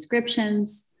this in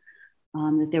inscriptions,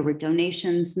 that there were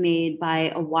donations made by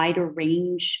a wider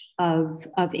range of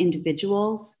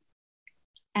individuals.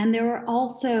 And there are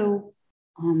also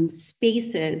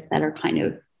spaces that are kind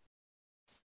of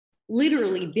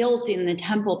literally built in the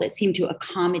temple that seem to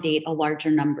accommodate a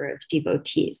larger number of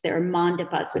devotees. There are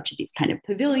mandapas, which are these kind of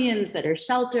pavilions that are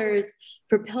shelters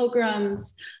for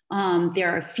pilgrims.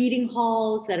 There are feeding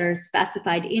halls that are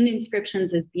specified in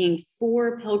inscriptions as being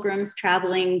for pilgrims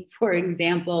traveling, for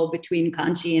example, between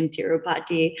Kanchi and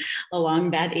Tirupati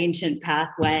along that ancient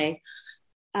pathway.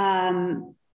 There's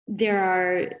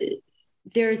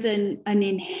an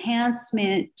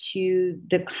enhancement to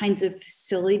the kinds of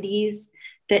facilities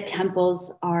that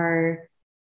temples are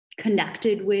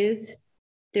connected with.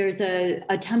 There's a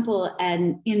temple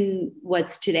in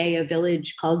what's today a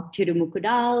village called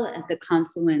Tirumukudal at the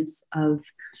confluence of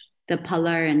the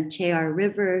Palar and Cheyar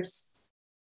rivers,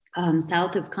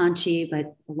 south of Kanchi,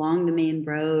 but along the main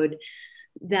road,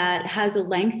 that has a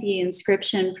lengthy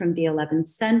inscription from the 11th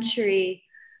century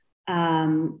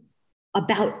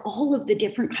about all of the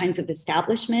different kinds of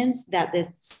establishments that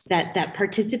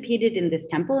participated in this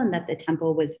temple and that the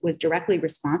temple was directly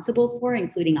responsible for,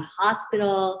 including a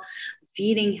hospital,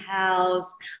 feeding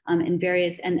house, and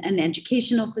various an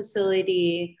educational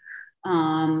facility,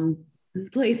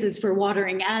 places for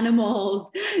watering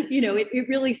animals. It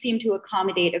really seemed to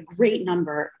accommodate a great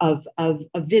number of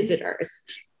visitors.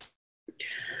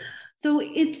 So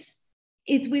it's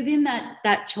within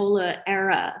that Chola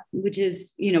era, which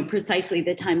is, precisely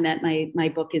the time that my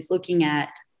book is looking at,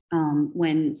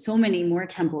 when so many more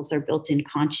temples are built in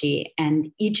Kanchi,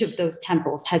 and each of those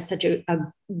temples has such a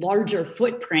larger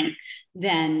footprint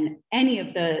than any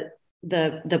of the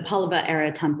Pallava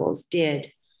era temples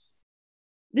did.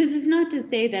 This is not to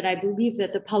say that I believe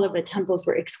that the Pallava temples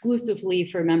were exclusively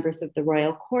for members of the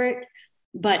royal court,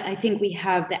 but I think we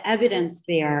have the evidence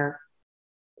there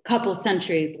a couple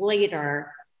centuries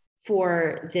later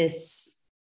for this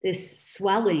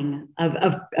swelling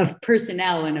of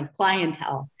personnel and of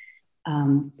clientele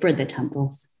for the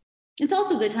temples. It's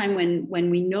also the time when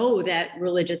we know that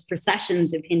religious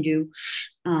processions of Hindu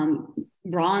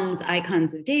bronze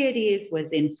icons of deities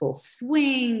was in full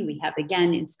swing. We have,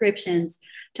 again, inscriptions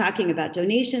talking about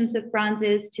donations of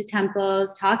bronzes to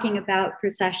temples, talking about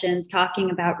processions, talking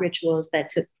about rituals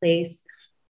that took place.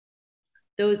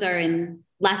 Those are in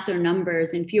lesser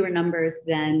numbers, in fewer numbers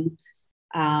than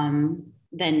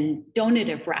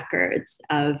donative records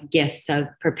of gifts of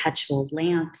perpetual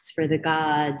lamps for the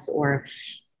gods, or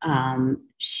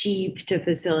sheep to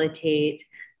facilitate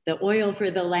the oil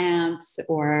for the lamps,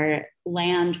 or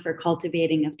land for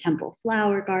cultivating a temple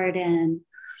flower garden,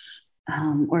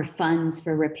 or funds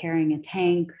for repairing a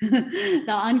tank. The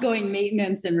ongoing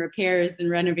maintenance and repairs and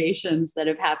renovations that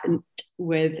have happened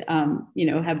with,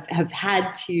 have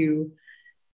had to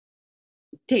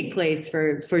take place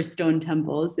for stone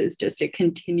temples is just a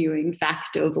continuing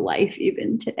fact of life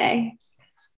even today.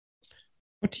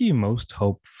 What do you most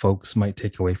hope folks might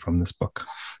take away from this book?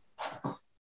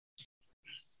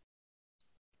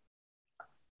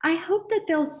 I hope that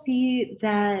they'll see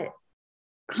that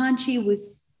Kanchi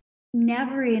was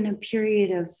never in a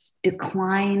period of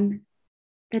decline,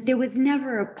 that there was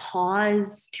never a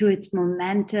pause to its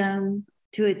momentum,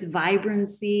 to its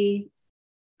vibrancy,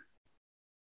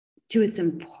 to its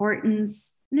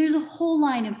importance. There's a whole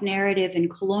line of narrative in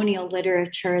colonial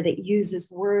literature that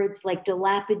uses words like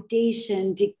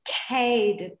dilapidation,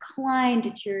 decay, decline,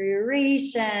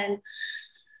 deterioration,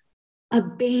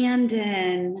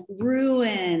 abandon,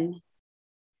 ruin.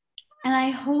 And I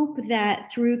hope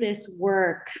that through this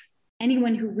work,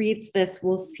 anyone who reads this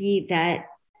will see that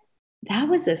that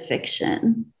was a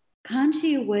fiction.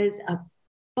 Kanchi was a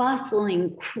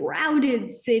bustling, crowded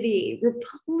city,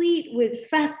 replete with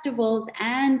festivals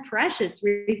and precious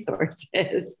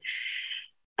resources,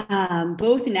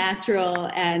 both natural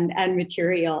and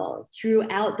material,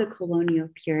 throughout the colonial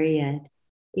period.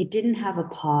 It didn't have a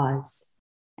pause,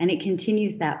 and it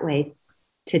continues that way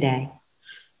today.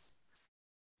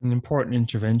 An important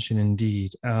intervention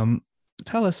indeed.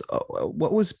 Tell us,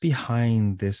 what was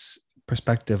behind this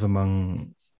perspective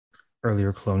among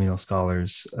earlier colonial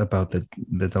scholars about the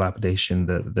dilapidation,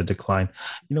 the decline?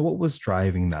 What was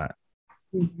driving that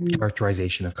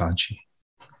characterization of Kanchi?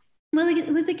 Well,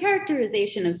 it was a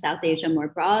characterization of South Asia more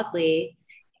broadly,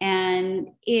 and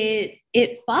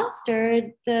it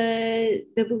fostered the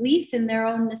belief in their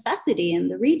own necessity in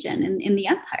the region, in the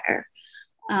empire,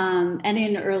 and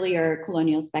in earlier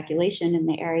colonial speculation in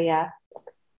the area.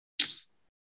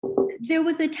 There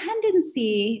was a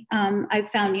tendency,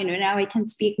 I've found, now I can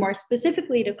speak more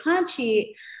specifically to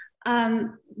Kanchi,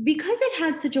 because it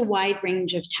had such a wide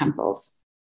range of temples,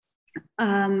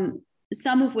 some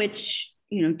of which,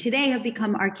 today have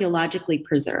become archaeologically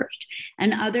preserved,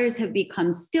 and others have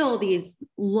become still these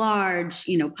large,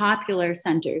 popular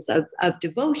centers of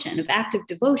devotion, of active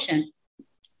devotion.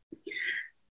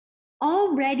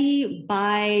 Already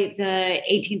by the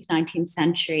 18th, 19th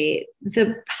century,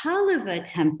 the Pallava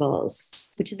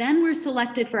temples, which then were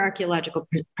selected for archaeological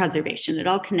preservation, it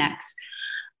all connects,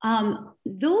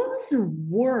 those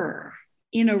were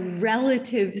in a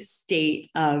relative state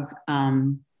of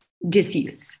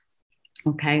disuse,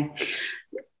 okay?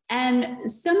 And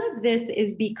some of this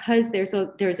is because there's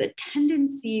a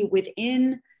tendency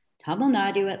within Tamil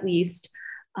Nadu, at least,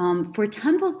 for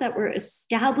temples that were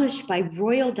established by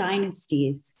royal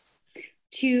dynasties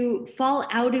to fall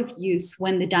out of use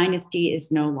when the dynasty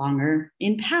is no longer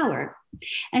in power.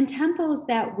 And temples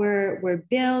that were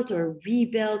built or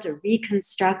rebuilt or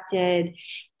reconstructed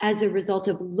as a result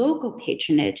of local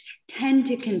patronage tend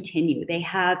to continue. They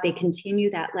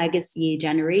continue that legacy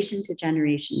generation to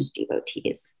generation of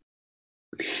devotees.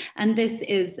 And this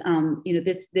is,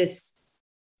 this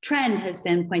trend has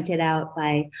been pointed out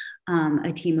by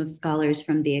a team of scholars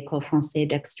from the École Française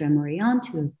d'Extrême-Orient,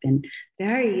 who have been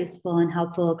very useful and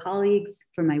helpful colleagues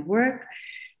for my work.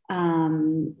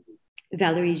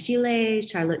 Valerie Gillet,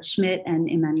 Charlotte Schmidt, and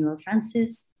Emmanuel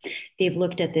Francis. They've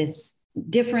looked at this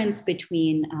difference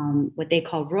between what they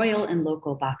call royal and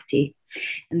local bhakti,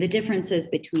 and the differences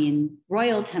between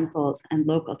royal temples and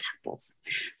local temples.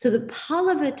 So the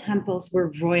Pallava temples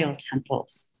were royal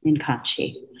temples in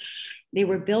Kanchi. They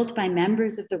were built by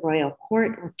members of the royal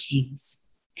court or kings.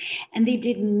 And they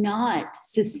did not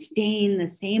sustain the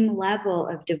same level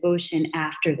of devotion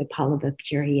after the Pallava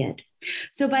period.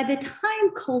 So by the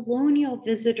time colonial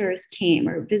visitors came,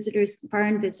 or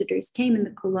foreign visitors came in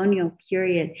the colonial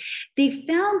period, they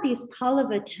found these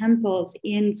Pallava temples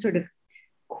in sort of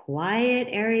quiet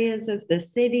areas of the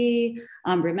city.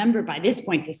 Remember, by this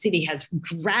point, the city has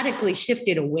radically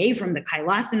shifted away from the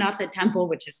Kailasanatha temple,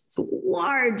 which is a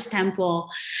large temple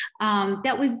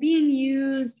that was being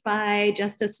used by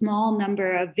just a small number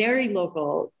of very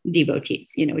local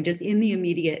devotees, just in the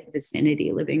immediate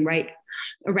vicinity, living right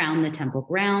around the temple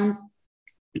grounds.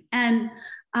 And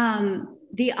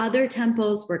the other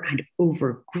temples were kind of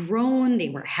overgrown. They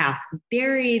were half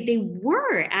buried. They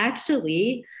were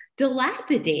actually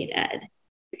dilapidated.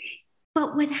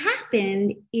 But what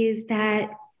happened is that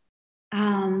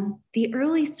the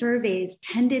early surveys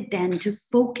tended then to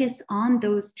focus on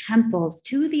those temples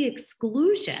to the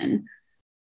exclusion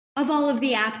of all of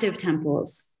the active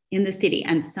temples in the city.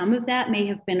 And some of that may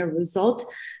have been a result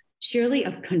surely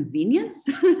of convenience,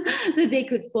 that they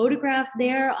could photograph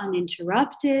there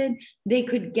uninterrupted. They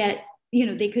could get,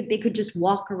 they could just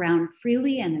walk around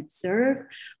freely and observe.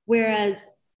 Whereas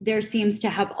there seems to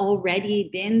have already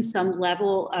been some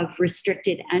level of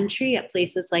restricted entry at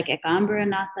places like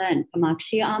Ekambaranatha and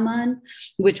Kamakshi Amman,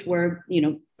 which were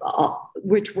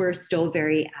still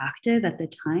very active at the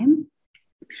time.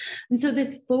 And so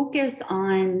this focus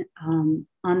on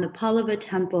the Pallava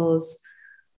temples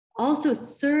also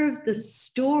served the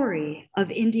story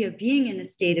of India being in a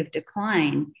state of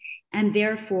decline, and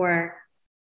therefore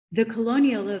the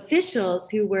colonial officials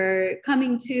who were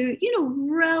coming to,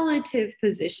 relative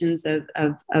positions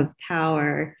of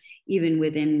power, even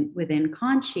within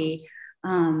Kanchi,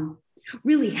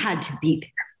 really had to be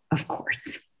there, of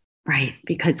course, right?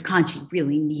 Because Kanchi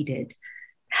really needed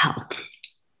help.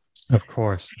 Of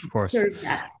course. Serve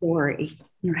that story,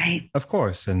 right? Of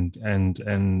course, and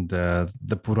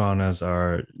the Puranas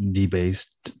are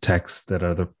debased texts that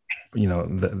are the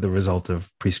result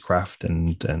of priestcraft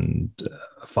and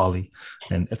folly,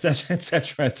 and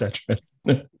etc.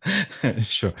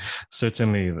 Sure,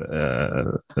 certainly,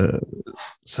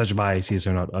 such biases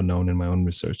are not unknown in my own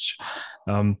research.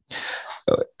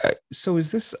 So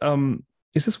is this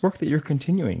work that you're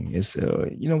continuing?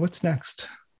 What's next?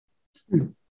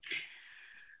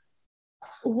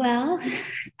 Well,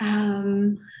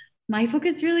 my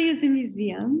focus really is the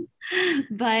museum,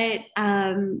 but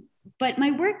my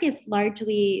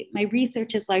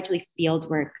research is largely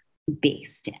fieldwork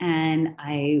based, and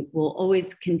I will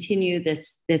always continue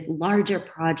this larger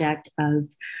project of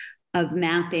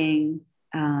mapping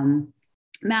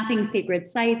sacred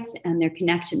sites and their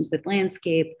connections with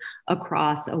landscape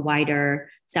across a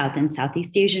wider South and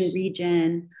Southeast Asian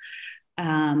region.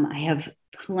 I have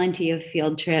plenty of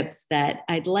field trips that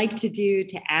I'd like to do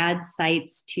to add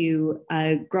sites to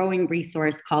a growing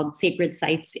resource called Sacred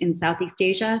Sites in Southeast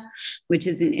Asia, which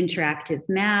is an interactive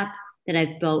map that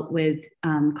I've built with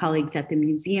colleagues at the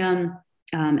museum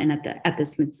and at the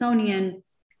Smithsonian.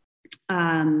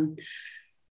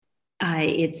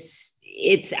 It's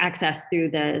accessed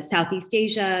through the Southeast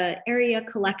Asia Area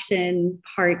Collection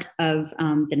part of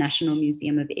the National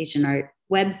Museum of Asian Art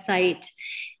website.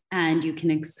 And you can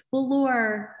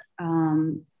explore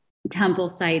temple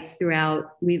sites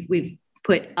throughout. We've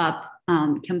put up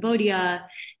Cambodia,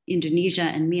 Indonesia,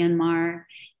 and Myanmar,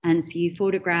 and see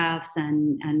photographs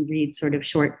and read sort of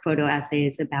short photo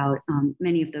essays about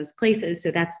many of those places.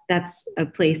 So that's a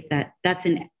place that's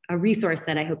a resource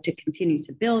that I hope to continue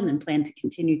to build and plan to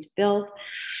continue to build.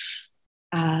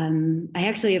 I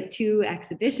actually have 2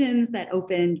 exhibitions that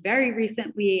opened very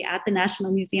recently at the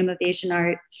National Museum of Asian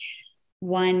Art.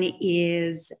 One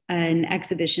is an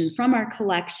exhibition from our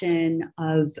collection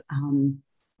of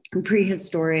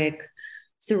prehistoric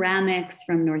ceramics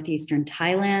from northeastern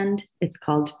Thailand. It's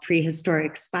called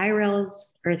Prehistoric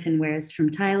Spirals, Earthenwares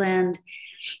from Thailand,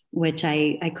 which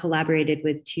I collaborated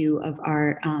with 2 of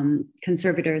our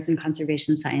conservators and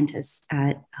conservation scientists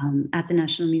at the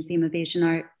National Museum of Asian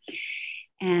Art.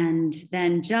 And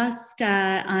then just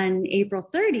on April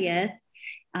 30th,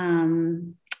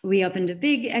 we opened a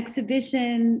big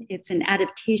exhibition. It's an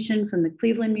adaptation from the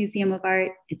Cleveland Museum of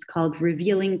Art. It's called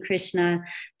Revealing Krishna,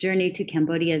 Journey to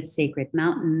Cambodia's Sacred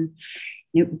Mountain.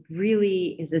 It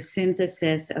really is a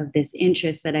synthesis of this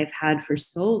interest that I've had for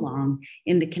so long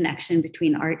in the connection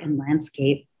between art and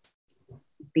landscape,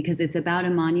 because it's about a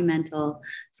monumental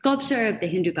sculpture of the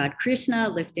Hindu god Krishna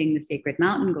lifting the sacred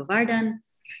mountain Govardhan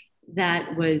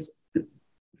that was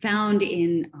found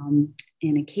in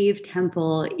a cave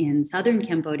temple in southern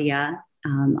Cambodia,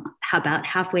 about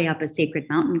halfway up a sacred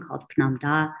mountain called Phnom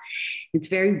Da. It's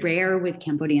very rare with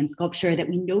Cambodian sculpture that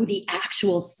we know the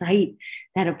actual site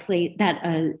that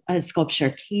a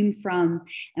sculpture came from,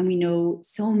 and we know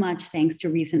so much thanks to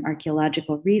recent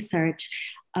archaeological research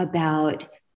about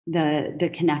the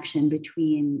connection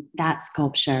between that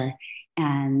sculpture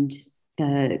and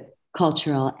the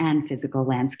cultural and physical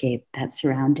landscape that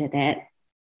surrounded it.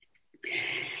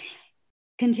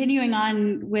 Continuing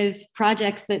on with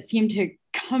projects that seem to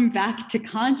come back to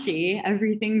Kanchi,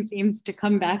 everything seems to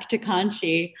come back to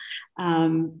Kanchi.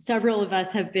 Several of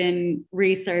us have been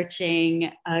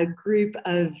researching a group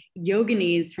of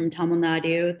yoginis from Tamil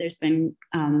Nadu. There's been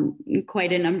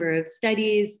quite a number of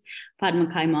studies. Padma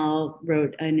Kaimal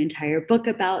wrote an entire book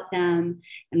about them,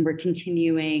 and we're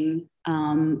continuing.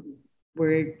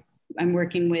 I'm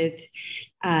working with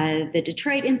the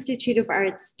Detroit Institute of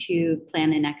Arts to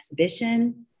plan an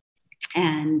exhibition,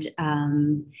 and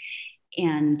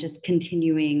just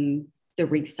continuing the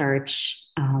research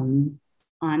on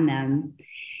them.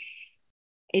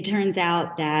 It turns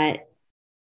out that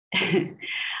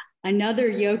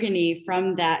another yogini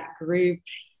from that group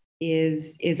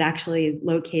is actually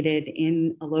located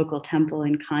in a local temple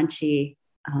in Kanchi.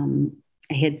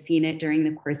 I had seen it during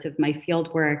the course of my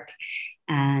field work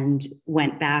and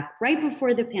went back right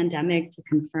before the pandemic to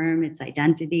confirm its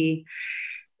identity.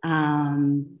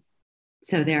 So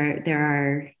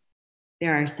there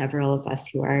are several of us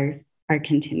who are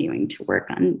continuing to work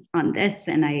on this,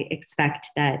 and I expect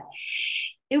that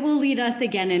it will lead us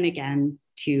again and again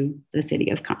to the city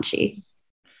of Kanchi.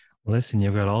 Listen,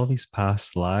 you've got all these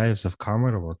past lives of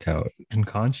karma to work out in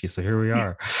Kanchi, so here we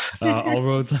are. All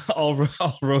roads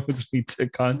lead to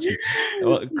Kanchi.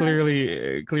 Well,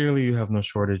 clearly, you have no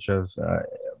shortage of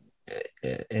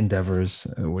endeavors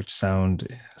which sound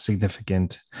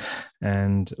significant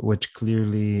and which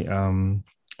clearly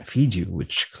feed you,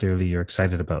 which clearly you're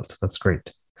excited about. So that's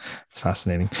great. It's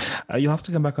fascinating. You'll have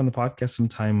to come back on the podcast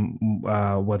sometime,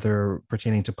 whether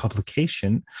pertaining to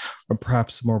publication or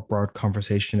perhaps a more broad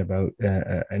conversation about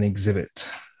an exhibit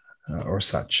or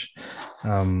such.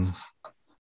 Thank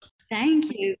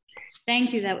you.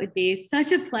 Thank you. That would be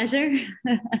such a pleasure.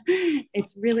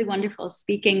 It's really wonderful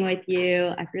speaking with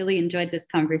you. I've really enjoyed this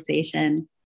conversation.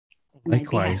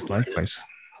 Likewise.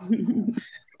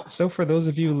 So for those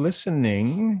of you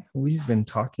listening, we've been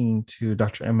talking to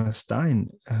Dr. Emma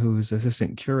Stein, who's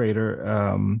assistant curator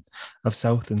of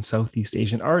South and Southeast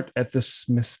Asian art at the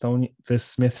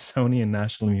Smithsonian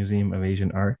National Museum of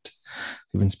Asian Art.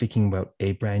 We've been speaking about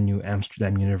a brand new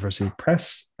Amsterdam University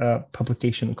Press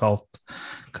publication called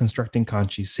Constructing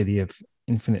Kanchi, City of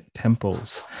Infinite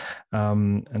Temples.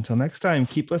 Until next time,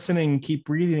 keep listening, keep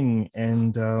reading,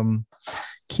 and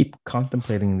keep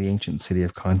contemplating the ancient city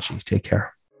of Kanchi. Take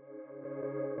care.